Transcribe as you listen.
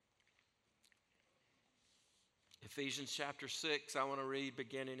Ephesians chapter 6, I want to read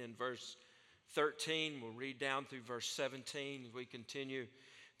beginning in verse 13. We'll read down through verse 17 as we continue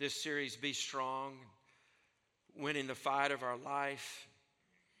this series, Be Strong, Winning the Fight of Our Life.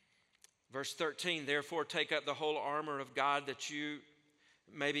 Verse 13, therefore take up the whole armor of God that you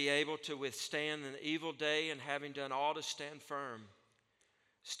may be able to withstand an evil day, and having done all to stand firm.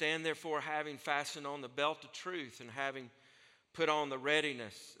 Stand therefore, having fastened on the belt of truth, and having put on the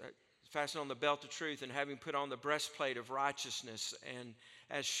readiness, fasten on the belt of truth, and having put on the breastplate of righteousness, and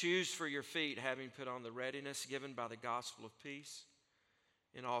as shoes for your feet, having put on the readiness given by the gospel of peace.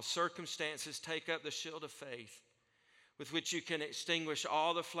 In all circumstances, take up the shield of faith, with which you can extinguish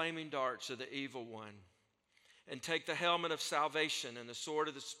all the flaming darts of the evil one. And take the helmet of salvation and the sword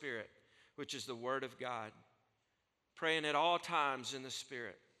of the Spirit, which is the word of God, praying at all times in the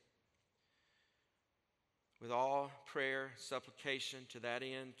Spirit, with all prayer, supplication. To that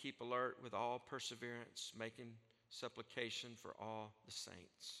end, keep alert with all perseverance, making supplication for all the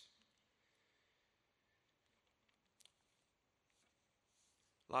saints.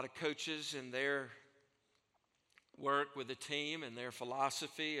 A lot of coaches in their work with a team and their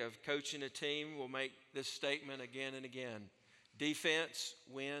philosophy of coaching a team will make this statement again and again. Defense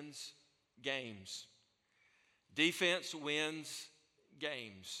wins games. Defense wins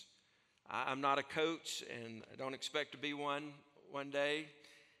games. I'm not a coach, and I don't expect to be one day,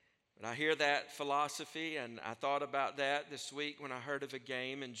 but I hear that philosophy, and I thought about that this week when I heard of a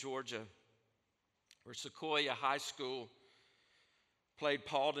game in Georgia where Sequoia High School played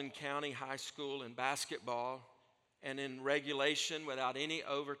Paulding County High School in basketball, and in regulation, without any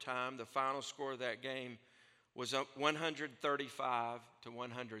overtime, the final score of that game was 135 to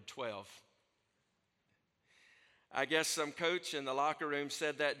 112. I guess some coach in the locker room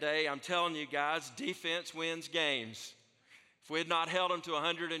said that day, I'm telling you guys, defense wins games. If we had not held them to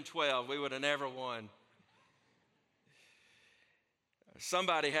 112, we would have never won.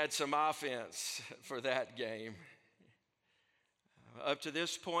 Somebody had some offense for that game. Up to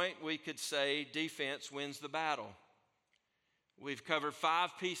this point, we could say defense wins the battle. We've covered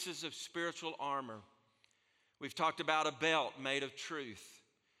 5 pieces of spiritual armor. We've talked about a belt made of truth.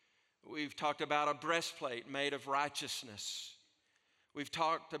 We've talked about a breastplate made of righteousness. We've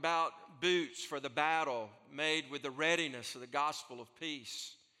talked about boots for the battle made with the readiness of the gospel of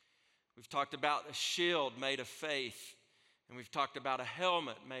peace. We've talked about a shield made of faith. And we've talked about a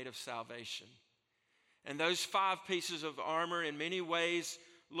helmet made of salvation. And those 5 pieces of armor in many ways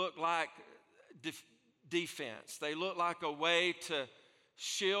look like defense. They look like a way to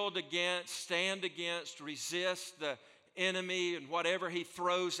shield against, stand against, resist the enemy and whatever he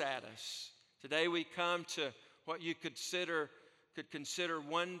throws at us. Today we come to what you could consider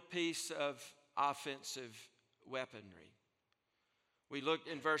one piece of offensive weaponry. We look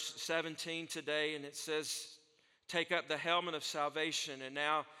in verse 17 today, and it says, take up the helmet of salvation, and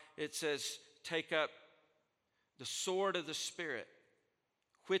now it says, take up the sword of the Spirit,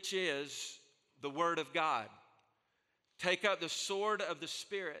 which is the word of God. Take up the sword of the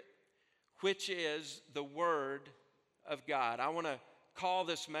Spirit, which is the word of God. I want to call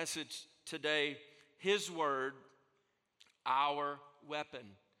this message today, His Word, Our Weapon.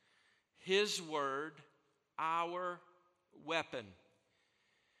 His Word, Our Weapon.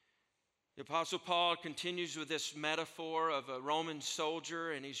 The Apostle Paul continues with this metaphor of a Roman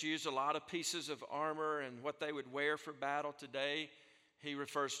soldier, and he's used a lot of pieces of armor and what they would wear for battle today. He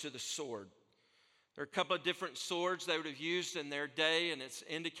refers to the sword. There are a couple of different swords they would have used in their day, and it's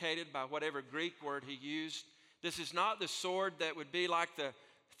indicated by whatever Greek word he used. This is not the sword that would be like the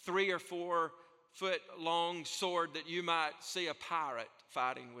 3 or 4 foot long sword that you might see a pirate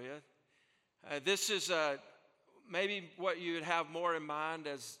fighting with. This is maybe what you would have more in mind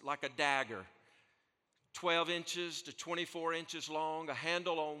as like a dagger. 12 inches to 24 inches long, a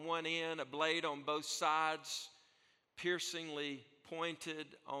handle on one end, a blade on both sides, piercingly pointed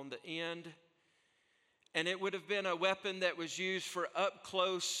on the end. And it would have been a weapon that was used for up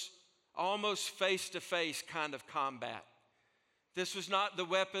close, almost face-to-face kind of combat. This was not the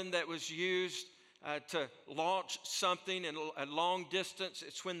weapon that was used to launch something in a long distance.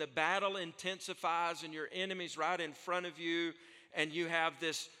 It's when the battle intensifies and your enemy's right in front of you, and you have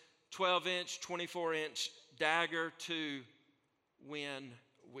this 12-inch, 24-inch dagger to win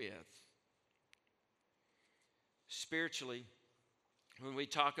with. Spiritually, when we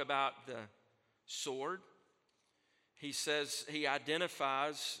talk about the sword, he says, he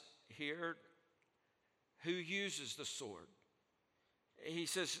identifies here who uses the sword. He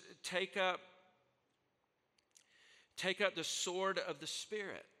says, take up the sword of the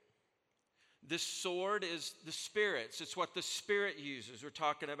Spirit. This sword is the Spirit's. It's what the Spirit uses. We're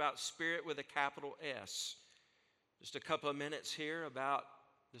talking about Spirit with a capital S. just a couple of minutes here about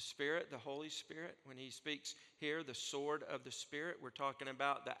the Spirit, the Holy Spirit. When he speaks here, the sword of the Spirit, we're talking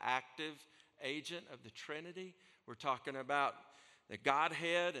about the active agent of the Trinity. We're talking about the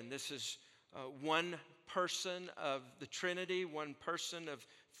Godhead, and this is one person of the Trinity, one person of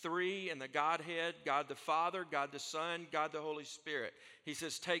three in the Godhead, God the Father, God the Son, God the Holy Spirit. He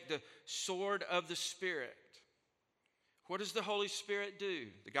says, take the sword of the Spirit. What does the Holy Spirit do?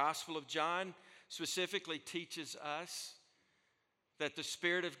 The Gospel of John specifically teaches us that the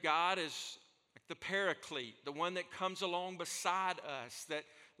Spirit of God is like the paraclete, the one that comes along beside us, that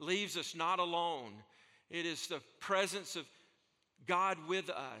leaves us not alone. It is the presence of God with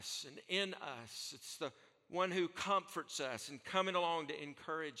us and in us. It's the one who comforts us and coming along to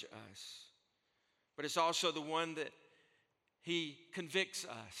encourage us. But it's also the one that he convicts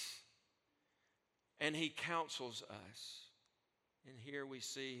us and he counsels us. And here we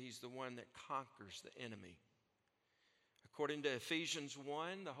see he's the one that conquers the enemy. According to Ephesians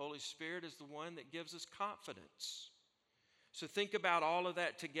 1, the Holy Spirit is the one that gives us confidence. So think about all of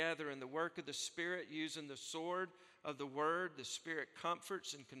that together in the work of the Spirit using the sword of the Word. The Spirit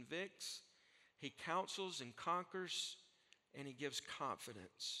comforts and convicts. He counsels and conquers, and he gives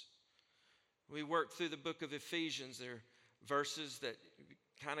confidence. We work through the book of Ephesians. There are verses that you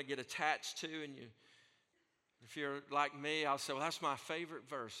kind of get attached to, and if you're like me, I'll say, well, that's my favorite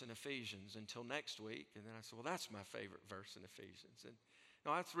verse in Ephesians until next week. And then I say, well, that's my favorite verse in Ephesians. And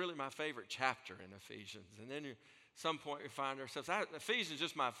no, that's really my favorite chapter in Ephesians. And then at some point we find ourselves, Ephesians is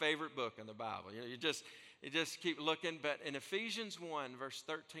just my favorite book in the Bible. You just keep looking. But in Ephesians 1, verse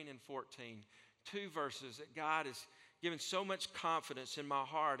 13 and 14, two verses that God has given so much confidence in my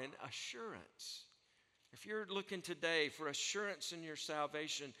heart and assurance. If you're looking today for assurance in your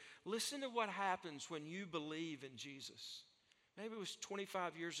salvation, listen to what happens when you believe in Jesus. Maybe it was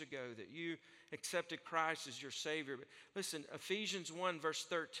 25 years ago that you accepted Christ as your Savior. But listen, Ephesians 1, verse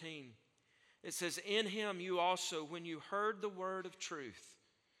 13, it says, in him you also, when you heard the word of truth,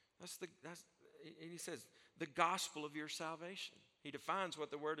 and he says, the gospel of your salvation. He defines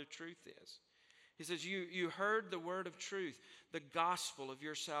what the word of truth is. He says, you heard the word of truth, the gospel of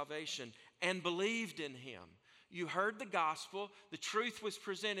your salvation, and believed in him. You heard the gospel, the truth was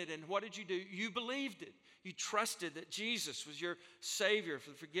presented, and what did you do? You believed it. You trusted that Jesus was your Savior for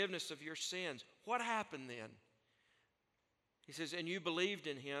the forgiveness of your sins. What happened then? He says, and you believed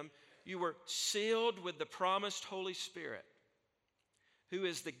in him. You were sealed with the promised Holy Spirit, who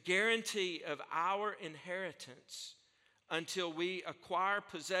is the guarantee of our inheritance until we acquire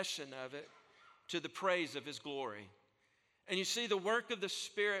possession of it to the praise of his glory. And you see the work of the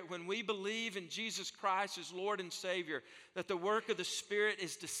Spirit when we believe in Jesus Christ as Lord and Savior, that the work of the Spirit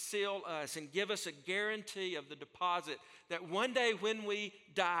is to seal us and give us a guarantee of the deposit that one day when we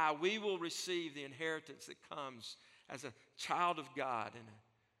die, we will receive the inheritance that comes as a child of God and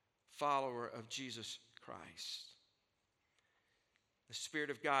a follower of Jesus Christ. The Spirit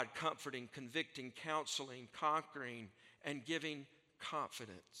of God comforting, convicting, counseling, conquering, and giving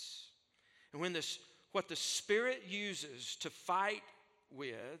confidence. And what the Spirit uses to fight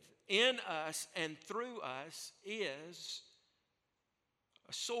with in us and through us is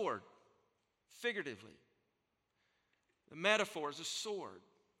a sword, figuratively. The metaphor is a sword.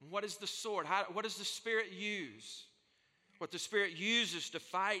 And what is the sword? What does the Spirit use? What the Spirit uses to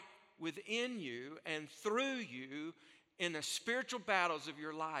fight within you and through you in the spiritual battles of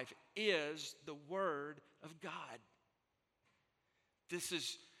your life is the Word of God.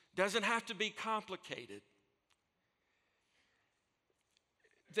 This doesn't have to be complicated.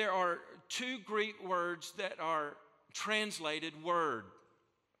 There are two Greek words that are translated word.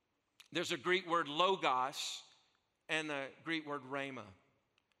 There's a Greek word logos and the Greek word rhema.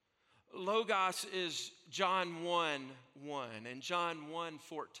 Logos is John 1:1 and John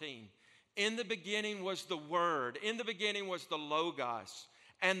 1:14. In the beginning was the Word. In the beginning was the Logos.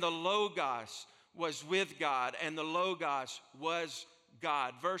 And the Logos was with God. And the Logos was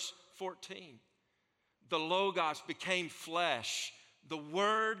God. Verse 14. The Logos became flesh. The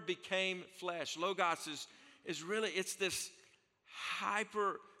Word became flesh. Logos is really, it's this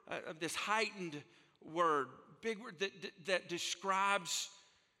this heightened word, big word that describes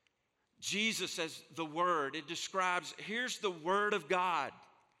Jesus as the Word. It describes, here's the Word of God.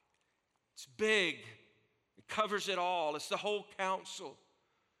 It's big. It covers it all. It's the whole counsel.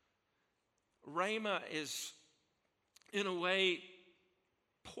 Rhema is, in a way,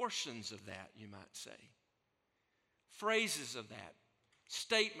 portions of that, you might say. Phrases of that.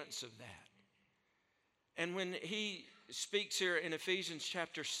 Statements of that. And when he speaks here in Ephesians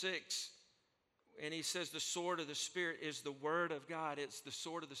chapter 6, and he says the sword of the Spirit is the Word of God, it's the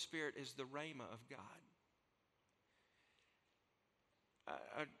sword of the Spirit is the rhema of God.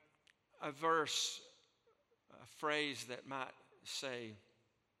 a verse, a phrase that might say,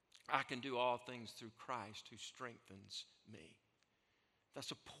 I can do all things through Christ who strengthens me.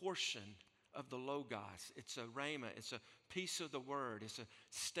 That's a portion of the Logos. It's a rhema. It's a piece of the word. It's a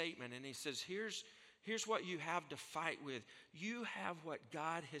statement. And he says, here's what you have to fight with. You have what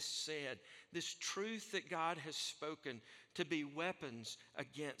God has said, this truth that God has spoken, to be weapons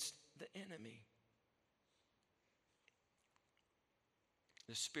against the enemy.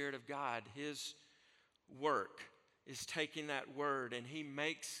 The Spirit of God, His work is taking that word, and He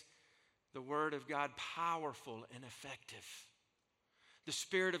makes the Word of God powerful and effective. The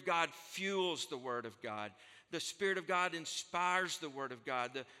Spirit of God fuels the Word of God. The Spirit of God inspires the Word of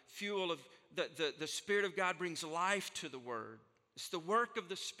God. The Spirit of God brings life to the Word. It's the work of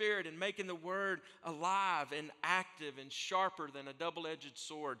the Spirit in making the Word alive and active and sharper than a double-edged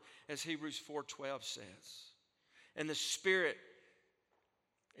sword, as Hebrews 4:12 says. And the Spirit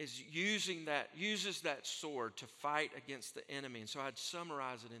uses that sword to fight against the enemy. And so I'd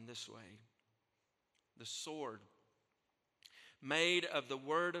summarize it in this way. The sword, made of the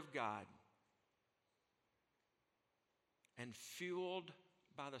Word of God and fueled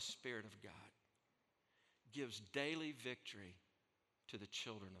by the Spirit of God, gives daily victory to the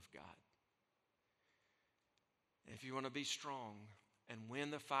children of God. And if you want to be strong and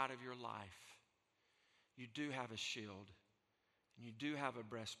win the fight of your life, you do have a shield, and you do have a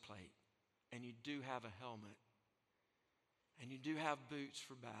breastplate, and you do have a helmet, and you do have boots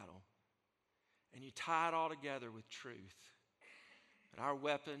for battle, and you tie it all together with truth. But our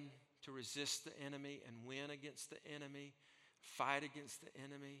weapon to resist the enemy and win against the enemy, fight against the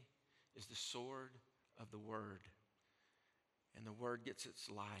enemy, is the sword of the Word. And the Word gets its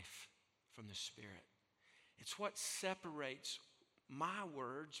life from the Spirit. It's what separates my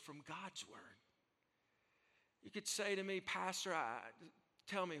words from God's Word. You could say to me, Pastor,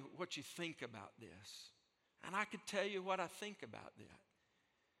 tell me what you think about this. And I could tell you what I think about that.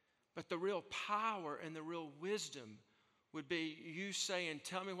 But the real power and the real wisdom would be you saying,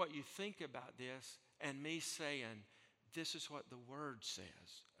 tell me what you think about this, and me saying, this is what the Word says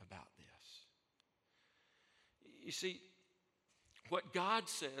about this. You see, what God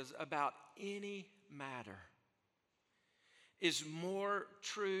says about any matter is more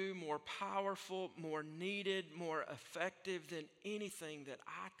true, more powerful, more needed, more effective than anything that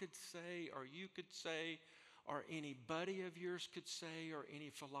I could say or you could say or any buddy of yours could say or any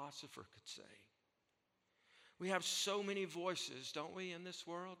philosopher could say. We have so many voices, don't we, in this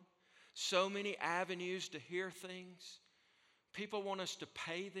world? So many avenues to hear things. People want us to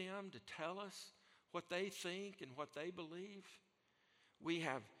pay them to tell us what they think and what they believe. We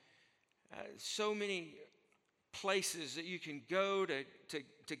have so many places that you can go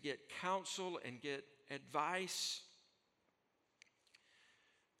to get counsel and get advice.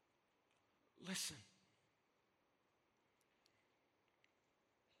 Listen.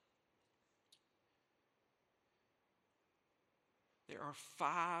 There are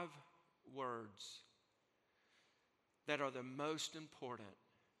 5 words that are the most important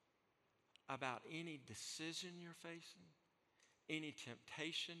about any decision you're facing, any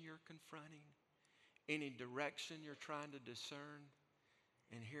temptation you're confronting, any direction you're trying to discern.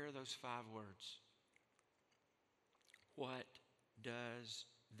 And here are those 5 words. What does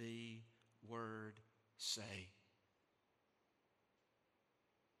the Word say?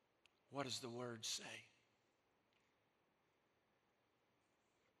 What does the Word say?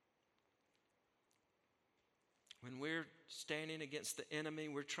 When we're standing against the enemy,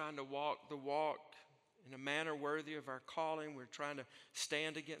 we're trying to walk the walk in a manner worthy of our calling. We're trying to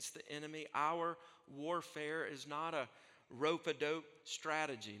stand against the enemy. Our warfare is not a rope-a-dope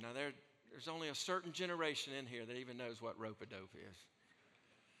strategy. Now, there's only a certain generation in here that even knows what rope-a-dope is.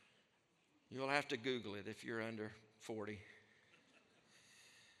 You'll have to Google it if you're under 40.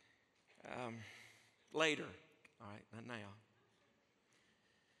 Later, all right, not now.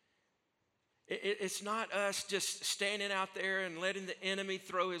 It's not us just standing out there and letting the enemy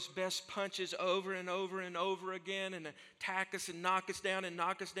throw his best punches over and over and over again and attack us and knock us down and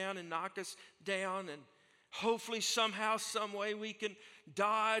knock us down and knock us down. And hopefully somehow, some way we can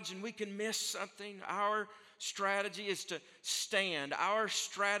dodge and we can miss something. Our strategy is to stand. Our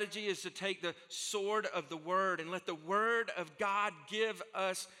strategy is to take the sword of the Word and let the Word of God give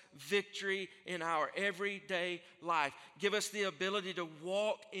us victory in our everyday life. Give us the ability to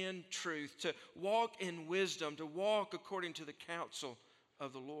walk in truth, to walk in wisdom, to walk according to the counsel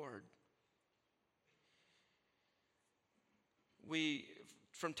of the Lord. We,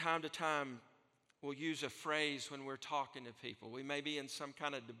 from time to time, will use a phrase when we're talking to people. We may be in some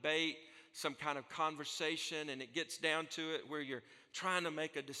kind of debate, some kind of conversation, and it gets down to it where you're trying to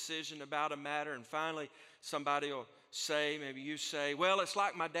make a decision about a matter, and finally somebody will say, maybe you say, well, it's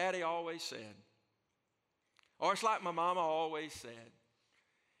like my daddy always said. Or it's like my mama always said.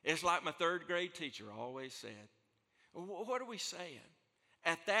 It's like my third grade teacher always said. What are we saying?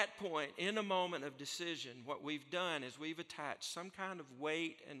 At that point, in a moment of decision, what we've done is we've attached some kind of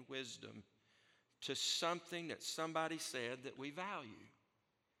weight and wisdom to something that somebody said that we value.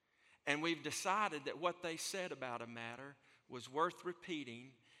 And we've decided that what they said about a matter was worth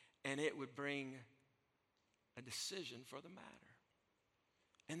repeating, and it would bring a decision for the matter.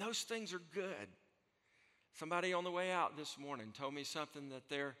 And those things are good. Somebody on the way out this morning told me something that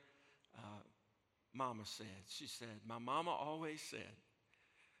their mama said. She said, my mama always said,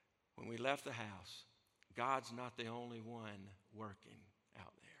 when we left the house, God's not the only one working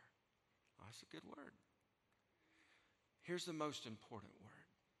out there. Oh, that's a good word. Here's the most important word.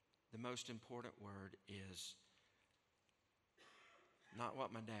 The most important word is not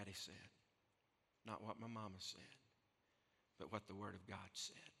what my daddy said, not what my mama said, but what the Word of God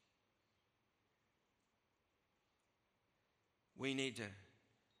said. We need to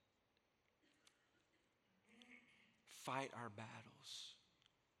fight our battles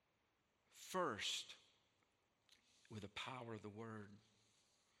first with the power of the Word.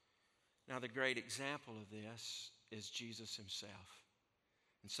 Now, the great example of this is Jesus himself.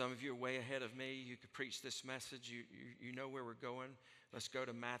 And some of you are way ahead of me. You could preach this message. You know where we're going. Let's go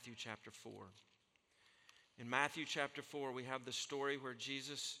to Matthew chapter 4. In Matthew chapter 4, we have the story where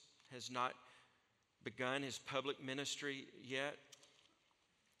Jesus has not begun his public ministry yet.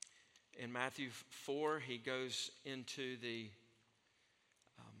 In Matthew 4, he goes into the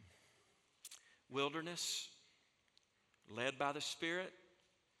wilderness, led by the Spirit.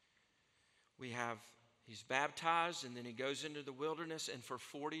 He's baptized, and then he goes into the wilderness, and for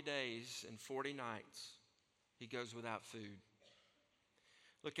 40 days and 40 nights, he goes without food.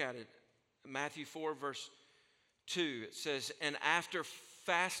 Look at it. Matthew 4, verse 2, it says, and after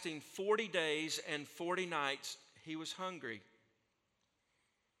fasting 40 days and 40 nights, he was hungry.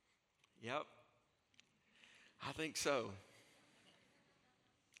 Yep, I think so.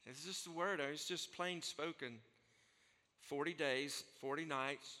 It's just the word. It's just plain spoken. 40 days, 40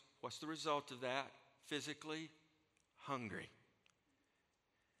 nights. What's the result of that? Physically hungry.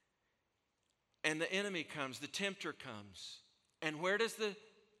 And the enemy comes, the tempter comes. And where does the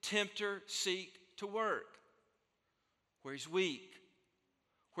tempter seek to work? Where he's weak,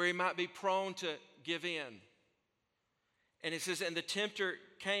 where he might be prone to give in. And it says, and the tempter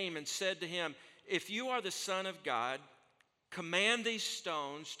came and said to him, if you are the Son of God, command these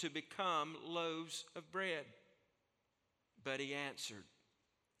stones to become loaves of bread. But he answered,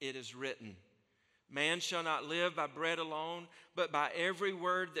 it is written, man shall not live by bread alone, but by every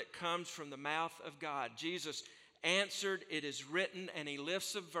word that comes from the mouth of God. Jesus answered, it is written, and he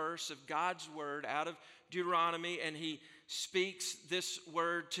lifts a verse of God's word out of Deuteronomy, and he speaks this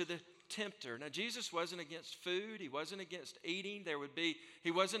word to the tempter. Now, Jesus wasn't against food. He wasn't against eating.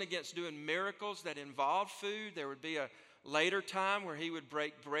 He wasn't against doing miracles that involved food. There would be a later time where he would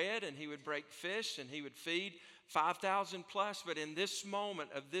break bread and he would break fish and he would feed 5,000 plus. But in this moment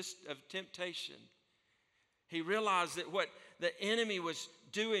of temptation, he realized that what the enemy was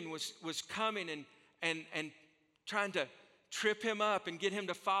doing was coming and trying to trip him up and get him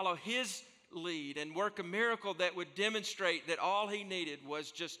to follow his lead and work a miracle that would demonstrate that all he needed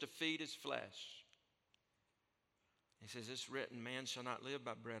was just to feed his flesh. He says, it's written, man shall not live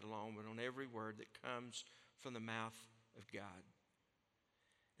by bread alone, but on every word that comes from the mouth of God.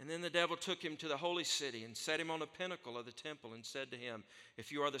 And then the devil took him to the holy city and set him on a pinnacle of the temple and said to him,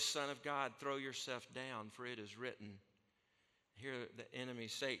 if you are the Son of God, throw yourself down, for it is written. Here the enemy,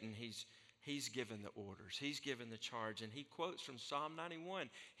 Satan, he's given the orders. He's given the charge. And he quotes from Psalm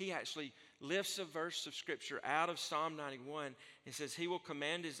 91. He actually lifts a verse of Scripture out of Psalm 91. He says, he will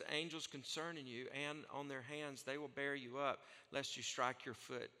command his angels concerning you, and on their hands they will bear you up, lest you strike your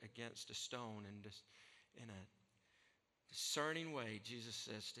foot against a stone. And in a discerning way, Jesus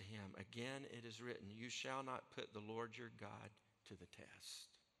says to him, again it is written, you shall not put the Lord your God to the test.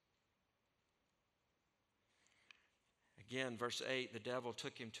 Again, verse 8, the devil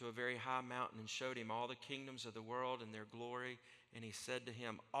took him to a very high mountain and showed him all the kingdoms of the world and their glory. And he said to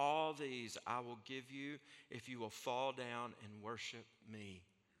him, all these I will give you if you will fall down and worship me.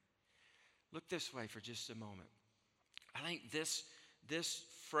 Look this way for just a moment. I think this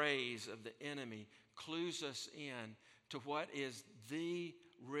phrase of the enemy clues us in to what is the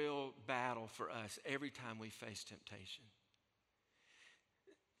real battle for us every time we face temptation.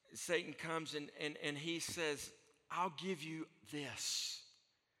 Satan comes and he says, I'll give you this.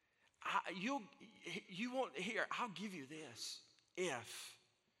 You won't hear, I'll give you this if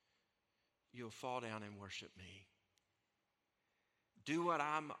you'll fall down and worship me. Do what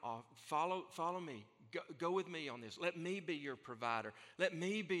follow me. Go with me on this. Let me be your provider. Let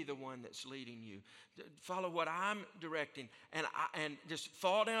me be the one that's leading you. Follow what I'm directing, and just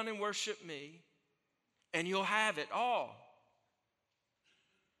fall down and worship me, and you'll have it all.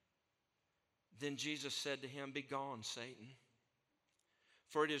 Then Jesus said to him, "Be gone, Satan.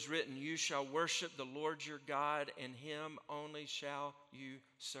 For it is written, you shall worship the Lord your God, and him only shall you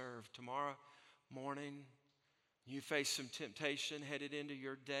serve." Tomorrow morning, you face some temptation headed into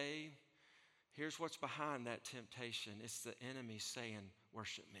your day. Here's what's behind that temptation. It's the enemy saying,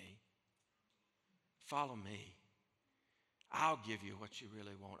 worship me. Follow me. I'll give you what you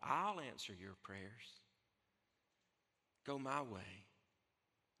really want. I'll answer your prayers. Go my way.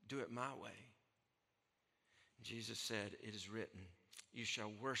 Do it my way. Jesus said, it is written, you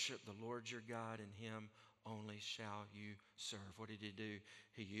shall worship the Lord your God, and him only shall you serve. What did he do?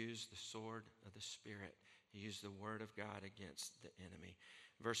 He used the sword of the Spirit. He used the word of God against the enemy.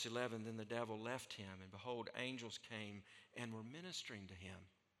 Verse 11, then the devil left him, and behold, angels came and were ministering to him.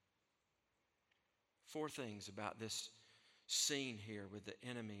 4 things about this scene here with the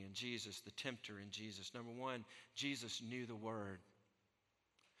enemy and Jesus, the tempter in Jesus. Number 1, Jesus knew the word.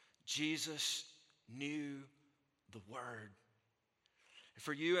 Jesus knew the word.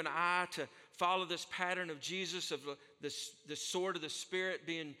 For you and I to follow this pattern of Jesus, of the sword of the Spirit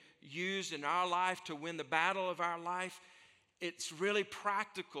being used in our life to win the battle of our life, it's really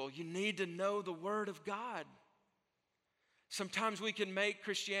practical. You need to know the Word of God. Sometimes we can make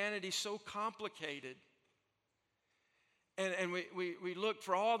Christianity so complicated. And we look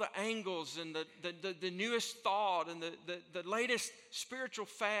for all the angles and the newest thought and the latest spiritual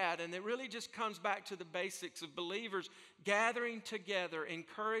fad, and it really just comes back to the basics of believers gathering together,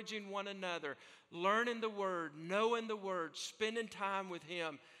 encouraging one another, learning the Word, knowing the Word, spending time with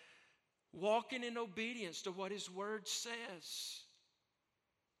Him, walking in obedience to what His Word says,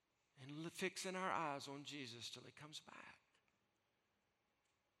 and fixing our eyes on Jesus till He comes back.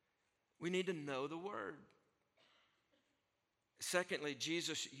 We need to know the Word. Secondly,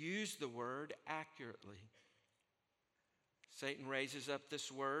 Jesus used the word accurately. Satan raises up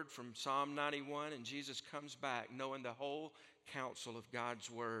this word from Psalm 91, and Jesus comes back knowing the whole counsel of God's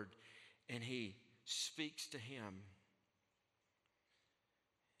word, and he speaks to him.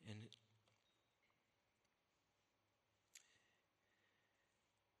 And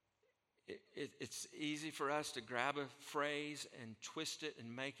it's easy for us to grab a phrase and twist it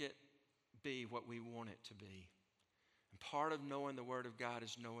and make it be what we want it to be. Part of knowing the Word of God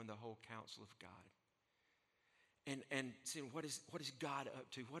is knowing the whole counsel of God. And seeing what is God up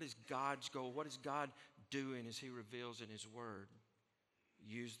to? What is God's goal? What is God doing as He reveals in His Word?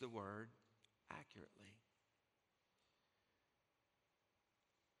 Use the Word accurately.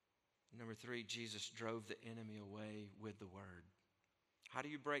 Number 3, Jesus drove the enemy away with the Word. How do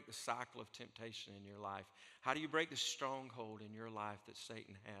you break the cycle of temptation in your life? How do you break the stronghold in your life that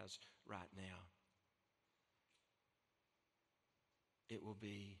Satan has right now? It will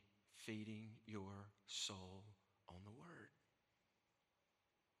be feeding your soul on the Word.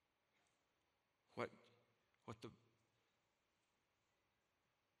 What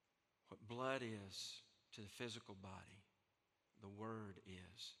blood is to the physical body, the Word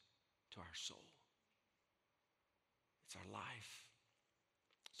is to our soul. It's our life.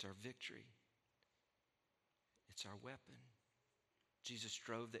 It's our victory. It's our weapon. Jesus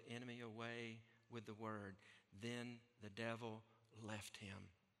drove the enemy away with the Word. Then the devil left him.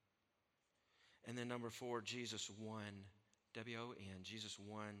 And then number 4, Jesus won. W-O-N. Jesus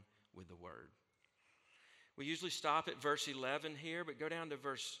won with the Word. We usually stop at verse 11 here, but go down to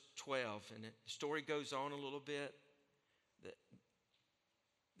verse 12. And the story goes on a little bit.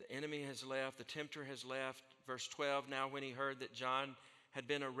 The enemy has left. The tempter has left. Verse 12, now when he heard that John had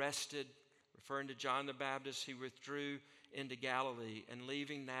been arrested, referring to John the Baptist, he withdrew into Galilee, and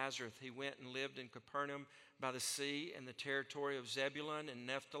leaving Nazareth, he went and lived in Capernaum by the sea in the territory of Zebulun and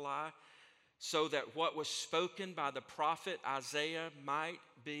Naphtali, so that what was spoken by the prophet Isaiah might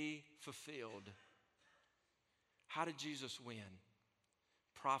be fulfilled. How did Jesus win?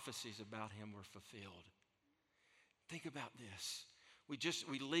 Prophecies about him were fulfilled. Think about this.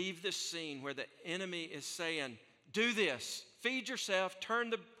 We leave this scene where the enemy is saying, do this, feed yourself, turn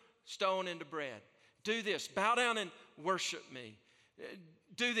the stone into bread. Do this, bow down and worship me.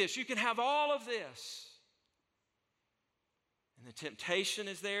 Do this, you can have all of this. And the temptation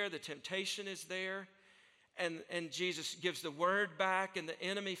is there, and Jesus gives the word back, and the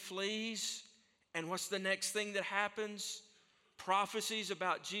enemy flees. And what's the next thing that happens? Prophecies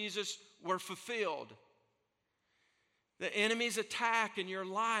about Jesus were fulfilled. The enemy's attack in your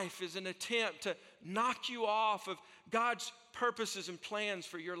life is an attempt to knock you off of God's purposes and plans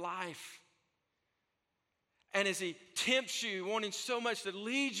for your life. And as he tempts you, wanting so much to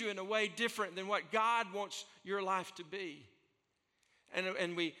lead you in a way different than what God wants your life to be. And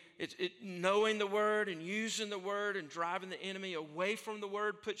knowing the word and using the word and driving the enemy away from the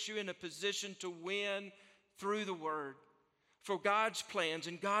word puts you in a position to win through the word for God's plans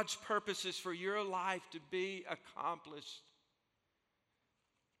and God's purposes for your life to be accomplished.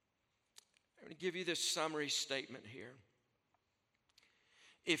 I'm going to give you this summary statement here.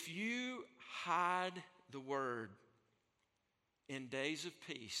 If you hide the word in days of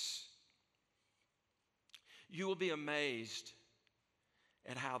peace, you will be amazed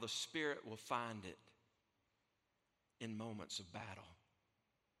at how the Spirit will find it in moments of battle.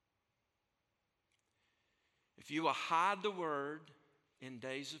 If you will hide the word in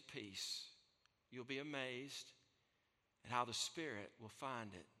days of peace, you'll be amazed at how the Spirit will find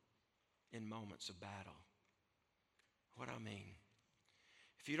it in moments of battle. What I mean,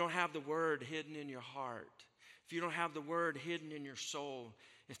 if you don't have the word hidden in your heart, if you don't have the word hidden in your soul,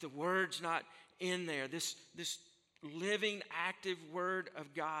 if the word's not in there, this living, active word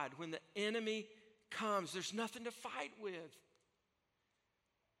of God, when the enemy comes, there's nothing to fight with.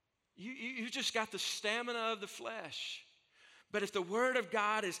 You just got the stamina of the flesh. But if the word of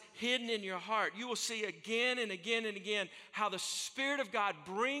God is hidden in your heart, you will see again and again and again how the Spirit of God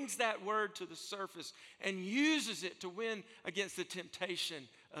brings that word to the surface and uses it to win against the temptation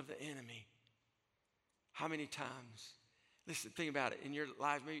of the enemy. How many times? Listen, think about it. In your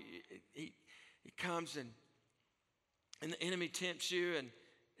life, maybe he comes and the enemy tempts you and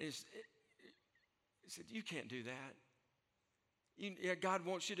he said, you can't do that. God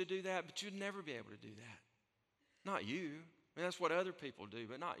wants you to do that, but you'd never be able to do that. Not you. I mean, that's what other people do,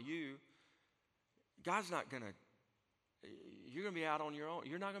 but not you. God's not going to, you're going to be out on your own.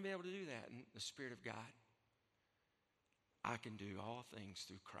 You're not going to be able to do that. And the Spirit of God, I can do all things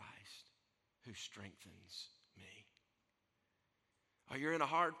through Christ who strengthens me. Oh, you're in a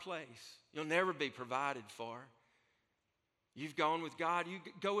hard place. You'll never be provided for. You've gone with God, you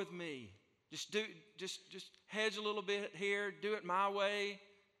go with me. Just hedge a little bit here, do it my way.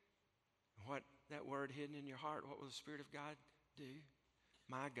 What that word hidden in your heart, what will the Spirit of God do?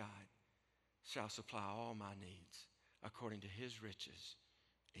 My God shall supply all my needs according to his riches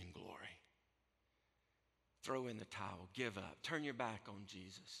in glory. Throw in the towel, give up, turn your back on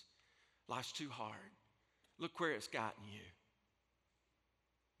Jesus. Life's too hard. Look where it's gotten you.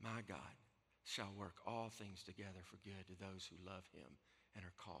 My God shall work all things together for good to those who love him and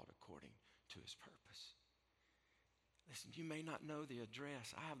are called according to his purpose. Listen, you may not know the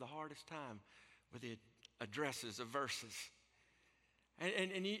address. I have the hardest time with the addresses of verses.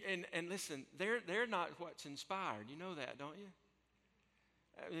 And listen, they're not what's inspired. You know that, don't you?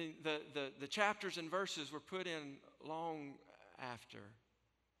 I mean, the chapters and verses were put in long after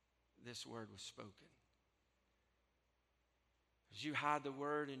this word was spoken. As you hide the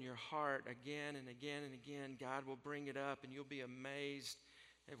word in your heart again and again and again, God will bring it up and you'll be amazed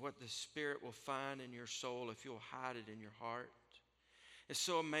at what the Spirit will find in your soul if you'll hide it in your heart. It's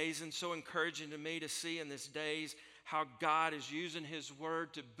so amazing, so encouraging to me to see in these days how God is using his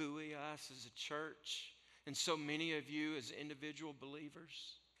word to buoy us as a church and so many of you as individual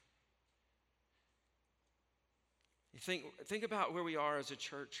believers. You think about where we are as a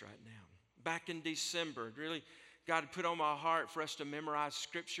church right now. Back in December, really, God had put on my heart for us to memorize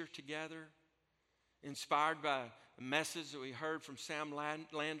Scripture together, inspired by a message that we heard from Sam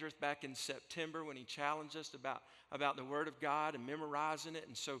Landreth back in September when he challenged us about the Word of God and memorizing it.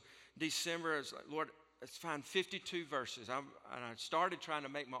 And so December, I was like, Lord, let's find 52 verses. And I started trying to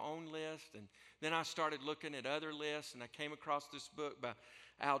make my own list, and then I started looking at other lists, and I came across this book by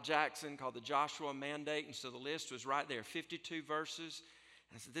Al Jackson called The Joshua Mandate, and so the list was right there, 52 verses.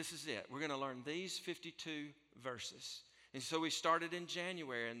 And I said, this is it. We're going to learn these 52 verses. And so we started in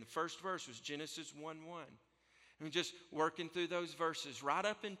January, and the first verse was Genesis 1:1. And we're just working through those verses right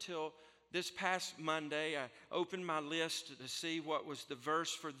up until this past Monday. I opened my list to see what was the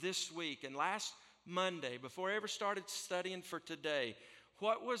verse for this week. And last Monday, before I ever started studying for today,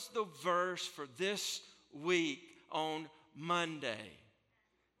 what was the verse for this week on Monday?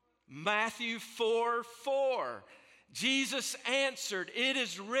 Matthew 4:4. Jesus answered, it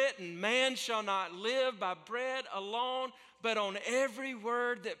is written, man shall not live by bread alone, but on every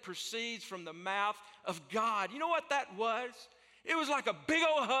word that proceeds from the mouth of God. You know what that was? It was like a big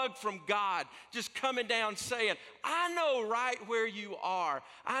old hug from God just coming down saying, I know right where you are.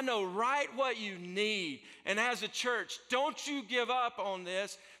 I know right what you need. And as a church, don't you give up on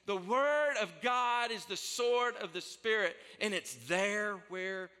this. The Word of God is the sword of the Spirit, and it's there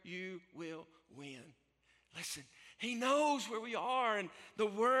where you will win. Listen, He knows where we are, and the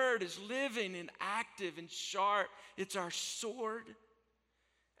Word is living and active and sharp. It's our sword.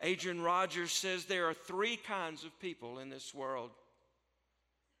 Adrian Rogers says there are three kinds of people in this world.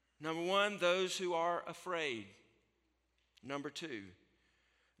 Number one, those who are afraid. Number two,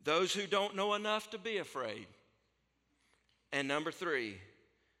 those who don't know enough to be afraid. And number three,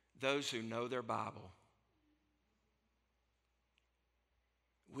 those who know their Bible.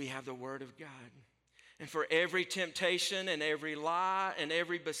 We have the Word of God. And for every temptation and every lie and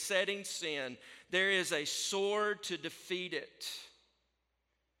every besetting sin, there is a sword to defeat it.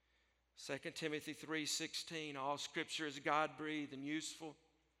 2 Timothy 3:16, all Scripture is God-breathed and useful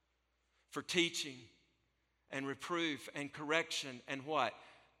for teaching and reproof and correction and what?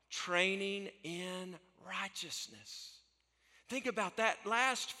 Training in righteousness. Think about that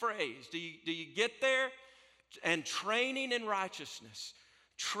last phrase. Do you get there? And training in righteousness.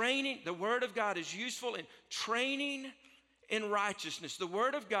 Training, the Word of God is useful in training in righteousness. The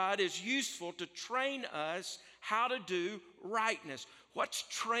Word of God is useful to train us how to do rightness. What's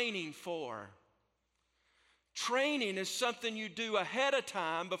training for? Training is something you do ahead of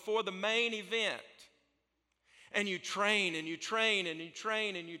time before the main event. And you train and you train and you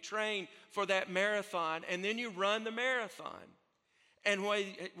train and you train for that marathon, and then you run the marathon. And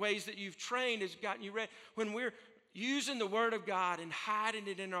ways that you've trained has gotten you ready. When we're using the Word of God and hiding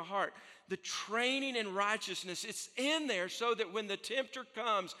it in our heart, the training in righteousness, it's in there so that when the tempter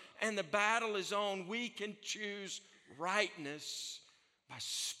comes and the battle is on, we can choose rightness by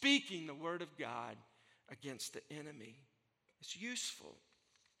speaking the Word of God against the enemy. It's useful.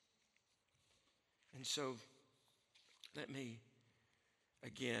 And so, let me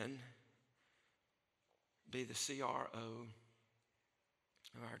again be the CRO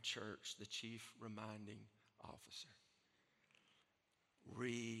of our church, the chief reminding officer.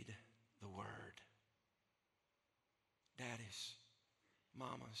 Read the Word. Daddies,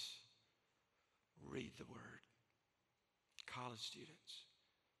 mamas, read the Word. College students,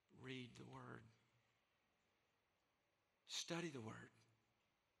 read the Word. Study the Word.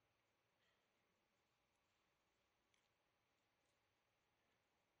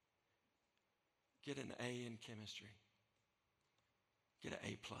 Get an A in chemistry. Get an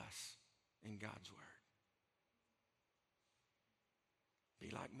A+ in God's Word. Be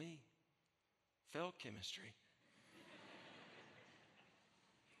like me. Failed chemistry.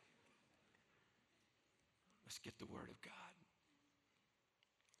 Let's get the Word of God.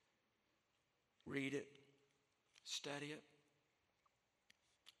 Read it. Study it.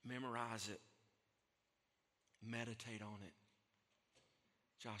 Memorize it. Meditate on it.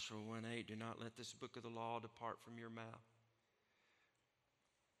 Joshua 1:8, do not let this book of the law depart from your mouth.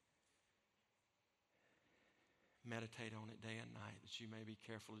 Meditate on it day and night, that you may be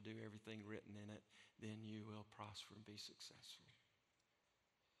careful to do everything written in it. Then you will prosper and be successful.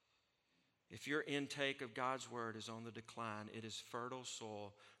 If your intake of God's Word is on the decline, it is fertile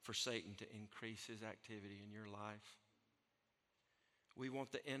soil for Satan to increase his activity in your life. We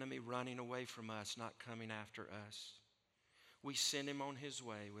want the enemy running away from us, not coming after us. We send him on his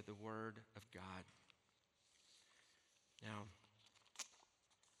way with the Word of God. Now,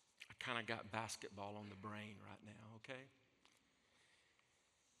 I kind of got basketball on the brain right now, okay?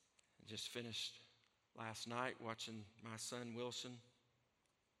 I just finished last night watching my son Wilson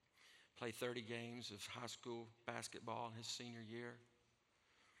play 30 games of high school basketball in his senior year.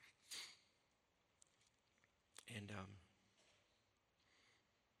 And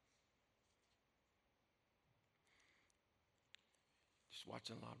just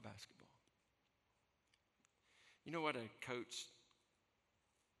watching a lot of basketball. You know what a coach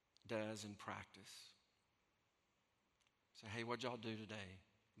does in practice? Say, hey, what'd y'all do today?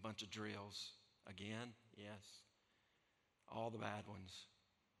 A bunch of drills. Again? Yes. All the bad ones.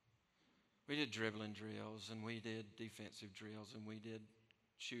 We did dribbling drills, and we did defensive drills, and we did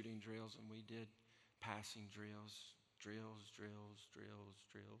shooting drills, and we did passing drills. Drills.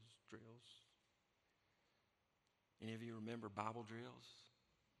 Any of you remember Bible drills?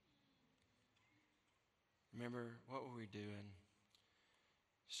 Remember, what were we doing?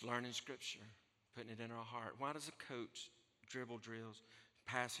 Just learning Scripture, putting it in our heart. Why does a coach dribble drills,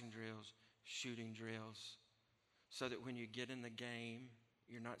 passing drills, shooting drills? So that when you get in the game,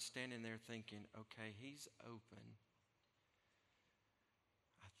 you're not standing there thinking, okay, he's open.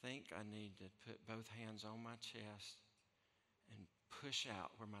 I think I need to put both hands on my chest and push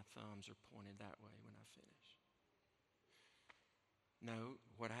out where my thumbs are pointed that way when I finish. No,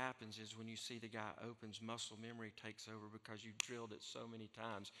 what happens is when you see the guy opens, muscle memory takes over because you've drilled it so many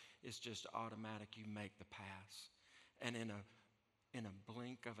times. It's just automatic. You make the pass. And in a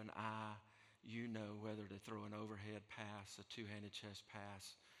blink of an eye, you know whether to throw an overhead pass, a two-handed chest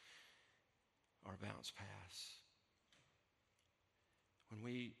pass, or a bounce pass. When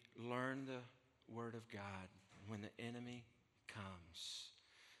we learn the Word of God, when the enemy comes,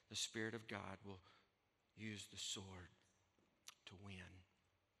 the Spirit of God will use the sword to win.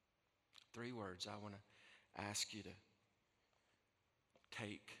 3 words I want to ask you to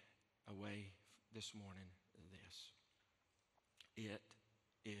take away this morning this. It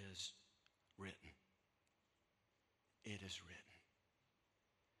is written. It is written.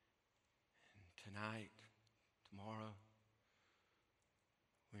 And tonight, tomorrow,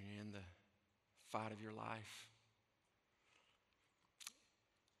 when you're in the fight of your life,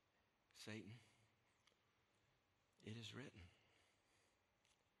 Satan, it is written.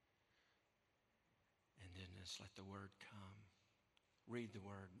 And then just let the word come. Read the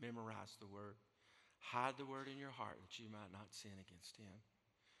word. Memorize the word. Hide the word in your heart that you might not sin against him.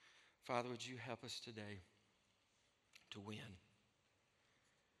 Father, would you help us today to win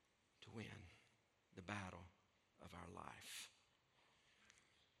the battle of our life.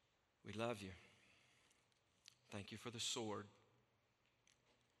 We love you. Thank you for the sword.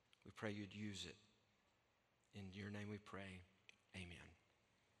 We pray you'd use it. In your name we pray. Amen.